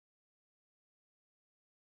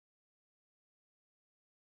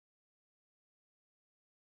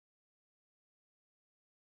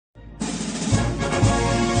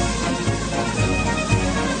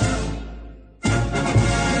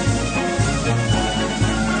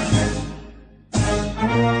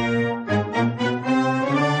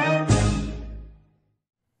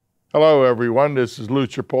Hello, everyone. This is Lou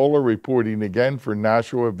Chipola reporting again for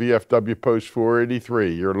Nashua VFW Post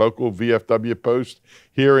 483, your local VFW post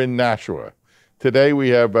here in Nashua. Today we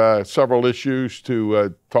have several issues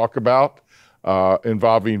to talk about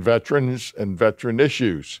involving veterans and veteran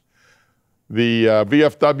issues. The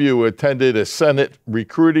VFW attended a Senate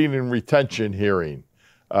recruiting and retention hearing.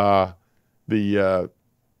 The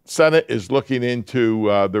Senate is looking into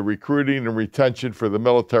the recruiting and retention for the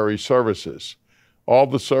military services. All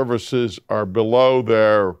the services are below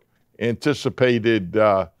their anticipated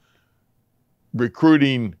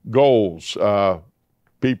recruiting goals.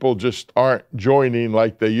 People just aren't joining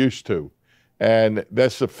like they used to. And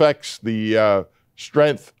this affects the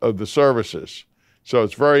strength of the services. So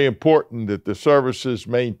it's very important that the services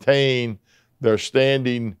maintain their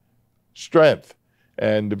standing strength.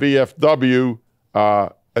 And the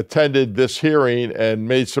VFW attended this hearing and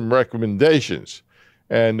made some recommendations.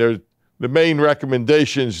 And the main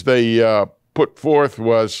recommendations they put forth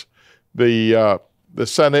was the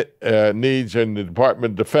Senate needs, and the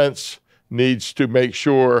Department of Defense needs to make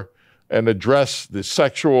sure and address the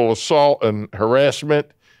sexual assault and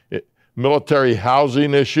harassment, military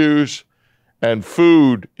housing issues, and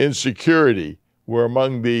food insecurity were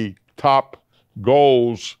among the top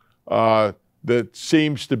goals that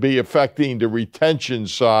seems to be affecting the retention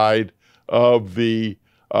side of the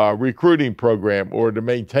recruiting program, or the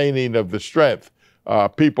maintaining of the strength.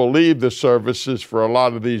 People leave the services for a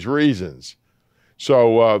lot of these reasons.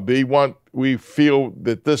 So we feel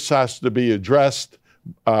that this has to be addressed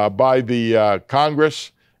by the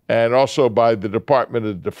Congress and also by the Department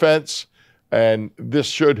of Defense, and this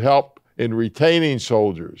should help in retaining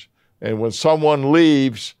soldiers. And when someone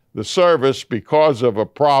leaves the service because of a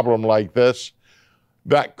problem like this,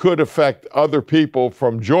 that could affect other people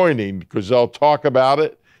from joining, because they'll talk about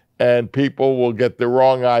it and people will get the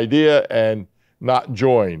wrong idea and not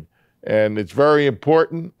join. And it's very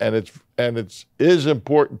important, and it is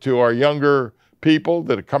important to our younger people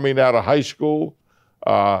that are coming out of high school.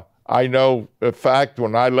 I know, in fact,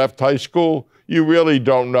 when I left high school, you really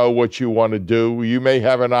don't know what you want to do. You may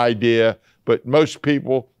have an idea, but most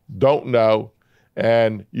people don't know.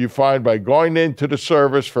 And you find by going into the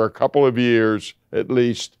service for a couple of years, at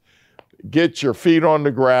least, get your feet on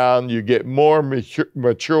the ground, you get more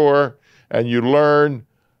mature, and you learn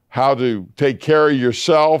how to take care of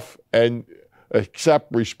yourself and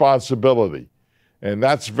accept responsibility. And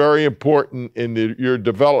that's very important in your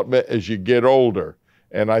development as you get older.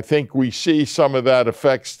 And I think we see some of that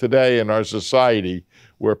effects today in our society,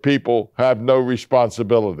 where people have no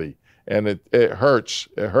responsibility. And it hurts.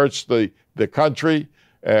 It hurts the country,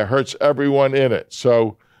 and it hurts everyone in it.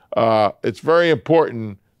 So it's very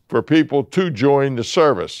important for people to join the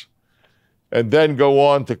service and then go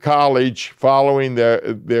on to college following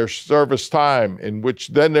their service time, in which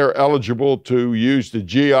then they're eligible to use the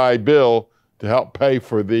GI Bill to help pay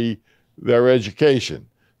for their education.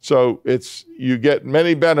 So you get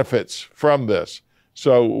many benefits from this.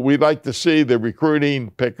 So we'd like to see the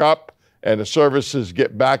recruiting pick up and the services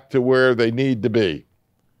get back to where they need to be.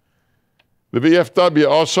 The VFW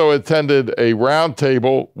also attended a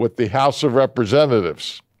roundtable with the House of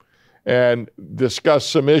Representatives and discussed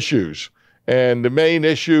some issues. And the main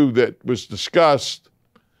issue that was discussed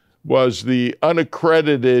was the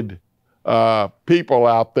unaccredited people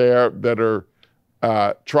out there that are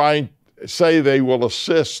say they will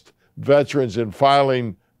assist veterans in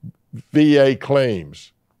filing VA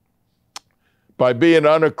claims. By being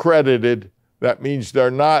unaccredited, that means they're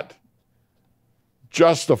not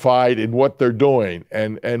justified in what they're doing.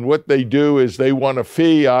 And what they do is they want a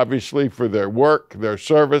fee, obviously, for their work, their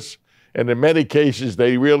service, and in many cases,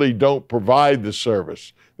 they really don't provide the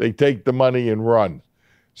service. They take the money and run.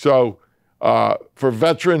 So for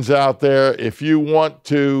veterans out there, if you want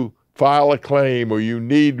to file a claim, or you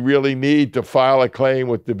really need to file a claim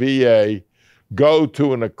with the VA, go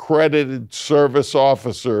to an accredited service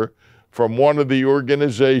officer from one of the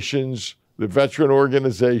organizations, the veteran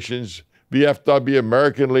organizations, VFW,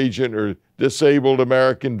 American Legion, or Disabled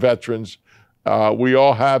American Veterans. We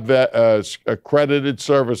all have that as accredited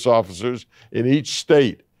service officers in each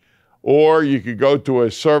state. Or you could go to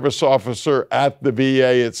a service officer at the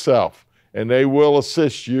VA itself, and they will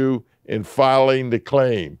assist you in filing the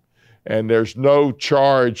claim. And there's no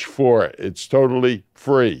charge for it. It's totally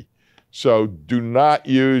free. So do not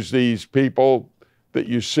use these people that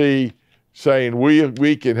you see saying,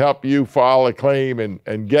 we can help you file a claim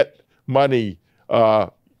and get money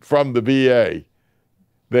from the VA.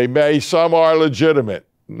 Some are legitimate.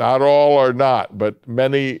 Not all are not, but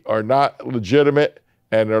many are not legitimate,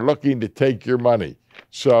 and they're looking to take your money.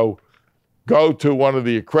 So go to one of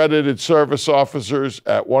the accredited service officers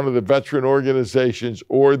at one of the veteran organizations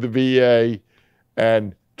or the VA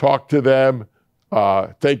and talk to them.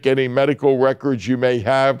 Take any medical records you may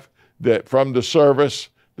have that from the service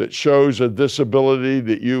that shows a disability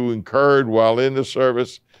that you incurred while in the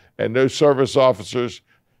service, and those service officers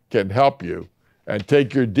can help you and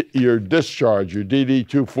take your discharge, your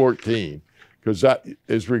DD-214, because that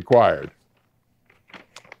is required.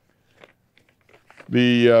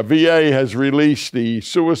 The VA has released the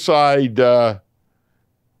suicide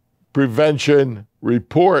prevention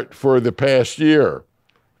report for the past year.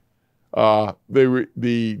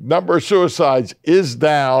 The number of suicides is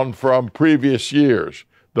down from previous years.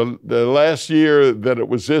 The last year that it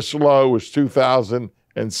was this low was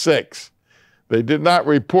 2006. They did not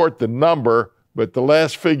report the number, but the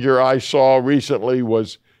last figure I saw recently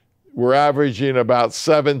was we're averaging about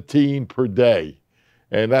 17 per day.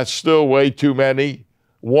 And that's still way too many.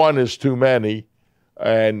 One is too many.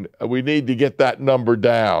 And we need to get that number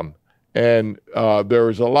down. And there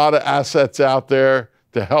is a lot of assets out there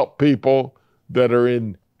to help people that are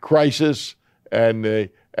in crisis and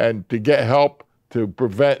to get help to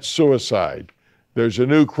prevent suicide. There's a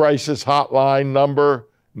new crisis hotline number,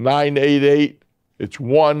 988. It's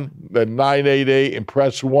 1, then 988, and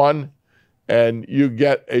press 1, and you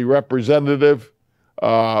get a representative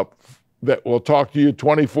that will talk to you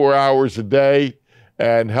 24 hours a day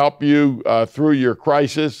and help you through your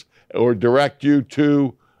crisis or direct you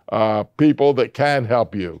to people that can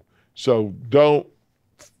help you. So don't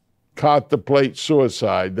contemplate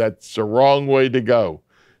suicide. That's the wrong way to go.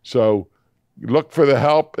 So look for the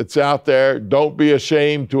help. It's out there. Don't be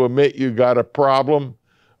ashamed to admit you got a problem.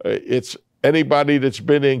 It's anybody that's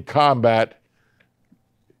been in combat,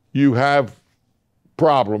 you have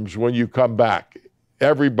problems when you come back.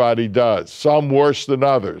 Everybody does, some worse than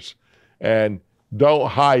others. And don't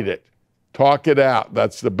hide it. Talk it out.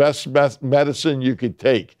 That's the best medicine you could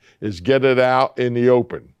take, is get it out in the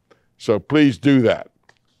open. So please do that.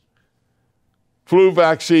 Flu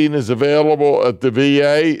vaccine is available at the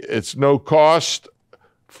VA. It's no cost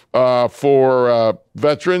for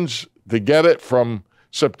veterans to get it from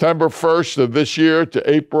September 1st of this year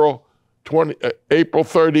to April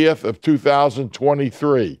 30th of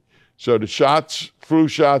 2023. So the shots, flu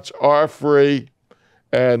shots, are free,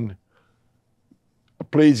 and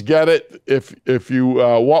please get it if you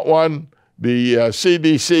want one. The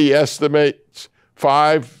CDC estimates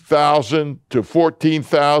 5,000 to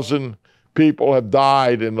 14,000 people have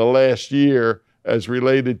died in the last year as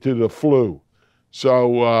related to the flu.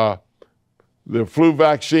 So the flu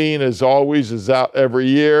vaccine, as always, is out every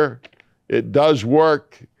year. It does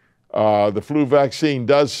work. The flu vaccine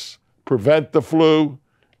does prevent the flu.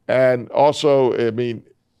 And also, I mean,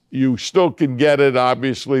 you still can get it,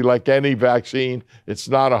 obviously, like any vaccine. It's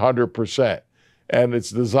not 100%. And it's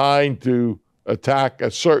designed to attack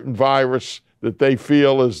a certain virus that they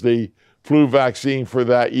feel is the flu vaccine for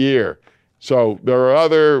that year. So there are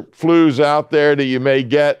other flus out there that you may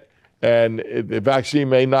get, and the vaccine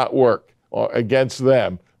may not work against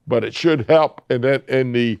them, but it should help in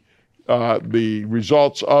the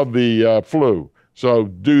results of the flu. So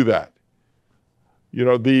do that. You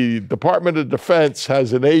know, the Department of Defense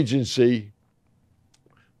has an agency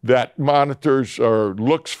that monitors or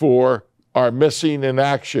looks for our missing in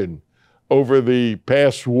action over the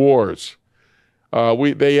past wars.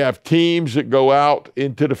 They have teams that go out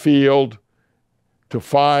into the field to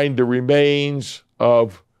find the remains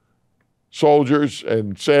of soldiers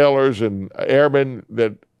and sailors and airmen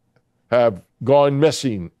that have gone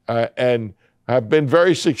missing and have been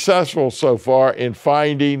very successful so far in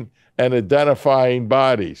finding and identifying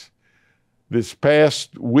bodies. This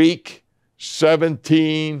past week,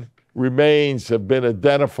 17 remains have been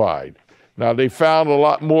identified. Now, they found a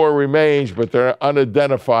lot more remains, but they're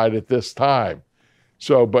unidentified at this time.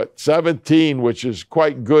 So, but 17, which is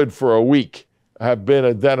quite good for a week, have been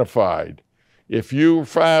identified. If your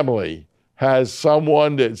family has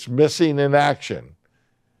someone that's missing in action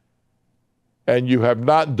and you have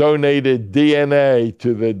not donated DNA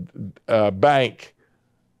to the bank,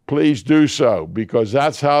 please do so, because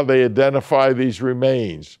that's how they identify these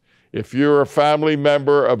remains. If you're a family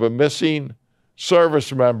member of a missing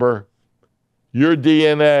service member, your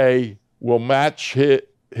DNA will match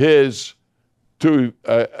his to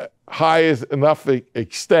a high enough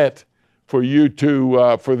extent for you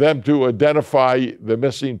to for them to identify the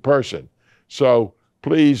missing person. So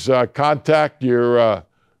please contact your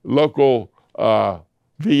local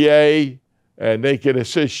VA, and they can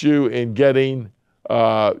assist you in getting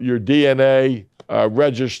your DNA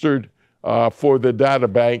registered for the data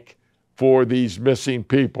bank for these missing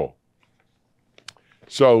people.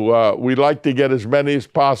 So we'd like to get as many as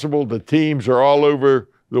possible. The teams are all over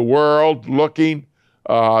the world looking.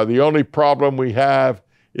 The only problem we have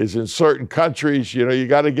is in certain countries, you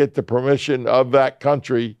got to get the permission of that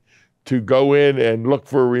country to go in and look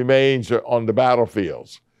for remains on the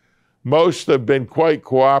battlefields. Most have been quite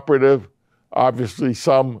cooperative. Obviously,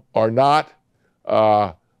 some are not.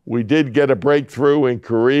 We did get a breakthrough in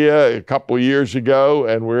Korea a couple years ago,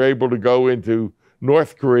 and we're able to go into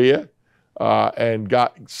North Korea and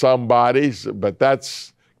got some bodies, but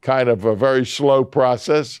that's kind of a very slow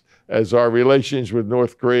process, as our relations with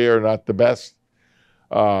North Korea are not the best.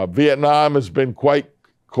 Vietnam has been quite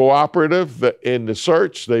cooperative in the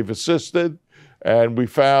search. They've assisted, and we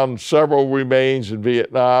found several remains in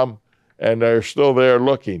Vietnam, and they're still there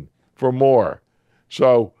looking for more.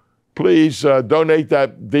 So please donate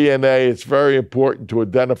that DNA. It's very important to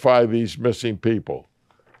identify these missing people.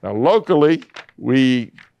 Now, locally,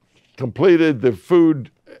 we completed the food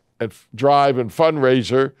drive and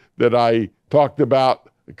fundraiser that I talked about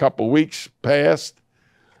a couple weeks past,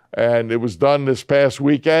 and it was done this past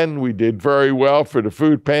weekend. We did very well for the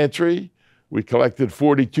food pantry. We collected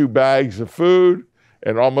 42 bags of food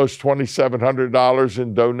and almost $2,700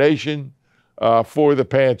 in donation for the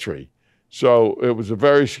pantry. So it was a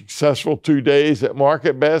very successful 2 days at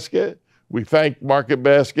Market Basket. We thank Market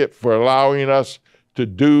Basket for allowing us to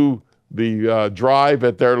do the drive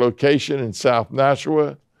at their location in South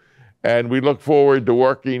Nashua, and we look forward to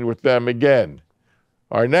working with them again.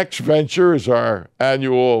 Our next venture is our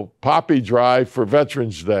annual Poppy Drive for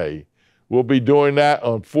Veterans Day. We'll be doing that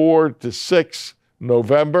on 4 to 6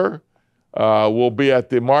 November. We'll be at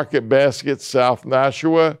the Market Basket, South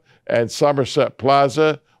Nashua, and Somerset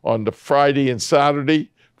Plaza on the Friday and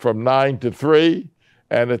Saturday from 9 to 3,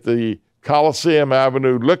 and at the Coliseum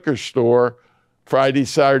Avenue Liquor Store Friday,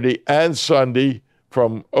 Saturday, and Sunday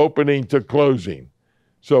from opening to closing.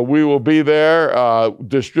 So we will be there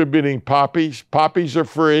distributing poppies. Poppies are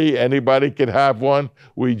free. Anybody can have one.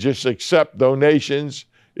 We just accept donations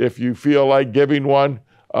if you feel like giving one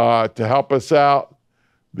to help us out.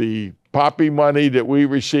 The poppy money that we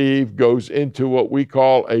receive goes into what we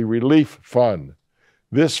call a relief fund.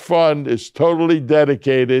 This fund is totally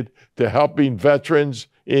dedicated to helping veterans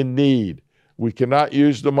in need. We cannot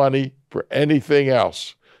use the money for anything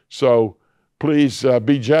else. So please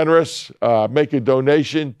be generous, make a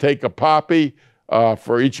donation, take a poppy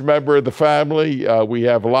for each member of the family. We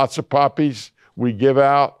have lots of poppies we give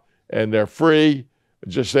out, and they're free.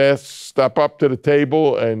 Just step up to the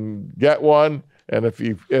table and get one. And if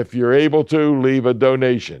you're able to, leave a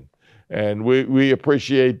donation. And we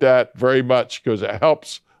appreciate that very much because it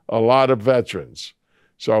helps a lot of veterans.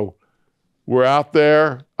 So we're out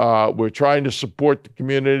there. We're trying to support the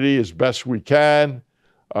community as best we can.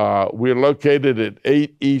 We're located at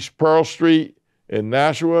 8 East Pearl Street in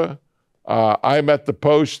Nashua. I'm at the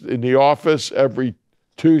post in the office every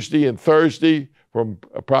Tuesday and Thursday from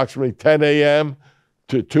approximately 10 a.m.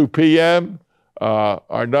 to 2 p.m.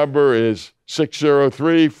 Our number is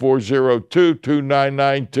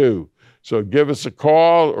 603-402-2992. So give us a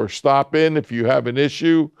call or stop in if you have an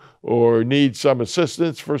issue or need some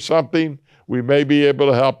assistance for something. We may be able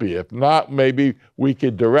to help you. If not, maybe we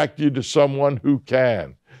could direct you to someone who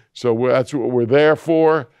can. So that's what we're there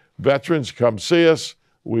for. Veterans, come see us.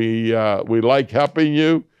 We like helping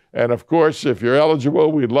you. And of course, if you're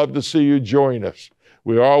eligible, we'd love to see you join us.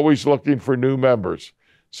 We're always looking for new members.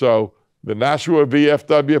 So the Nashua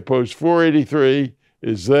VFW Post 483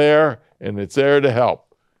 is there, and it's there to help.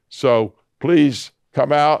 So please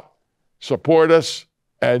come out, support us,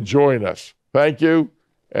 and join us. Thank you,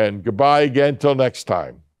 and goodbye again till next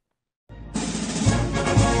time.